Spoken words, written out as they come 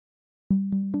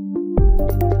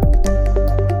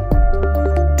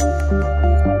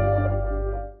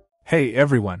Hey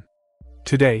everyone!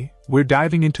 Today, we're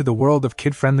diving into the world of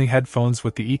kid-friendly headphones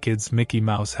with the eKids Mickey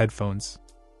Mouse headphones.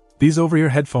 These over-ear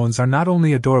headphones are not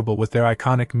only adorable with their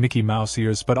iconic Mickey Mouse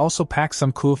ears but also pack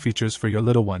some cool features for your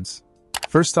little ones.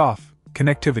 First off,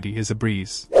 connectivity is a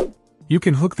breeze. You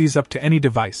can hook these up to any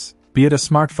device, be it a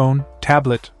smartphone,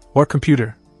 tablet, or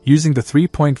computer, using the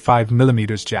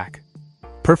 3.5mm jack.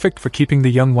 Perfect for keeping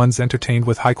the young ones entertained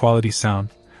with high-quality sound,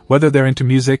 whether they're into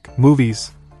music,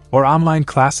 movies, or online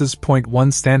classes.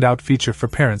 One standout feature for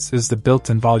parents is the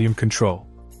built-in volume control.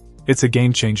 It's a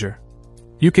game changer.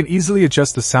 You can easily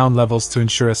adjust the sound levels to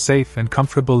ensure a safe and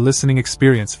comfortable listening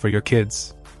experience for your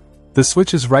kids. The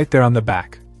switch is right there on the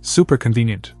back, super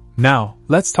convenient. Now,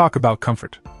 let's talk about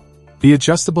comfort. The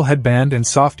adjustable headband and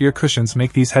soft ear cushions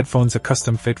make these headphones a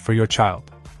custom fit for your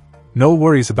child. No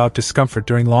worries about discomfort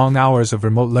during long hours of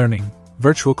remote learning,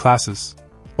 virtual classes,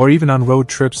 or even on road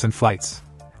trips and flights.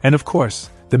 And of course,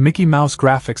 the Mickey Mouse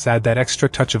graphics add that extra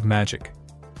touch of magic.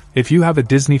 If you have a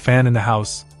Disney fan in the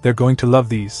house, they're going to love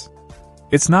these.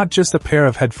 It's not just a pair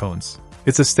of headphones,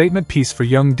 it's a statement piece for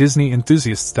young Disney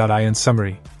enthusiasts. In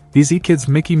summary, these eKids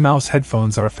Mickey Mouse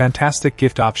headphones are a fantastic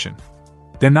gift option.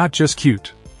 They're not just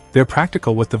cute, they're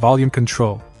practical with the volume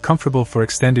control, comfortable for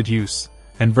extended use,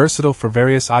 and versatile for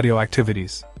various audio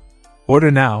activities.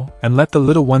 Order now, and let the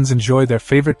little ones enjoy their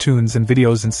favorite tunes and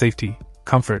videos in safety,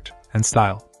 comfort, and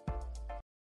style.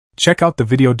 Check out the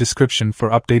video description for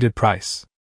updated price.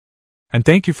 And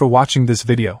thank you for watching this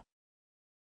video.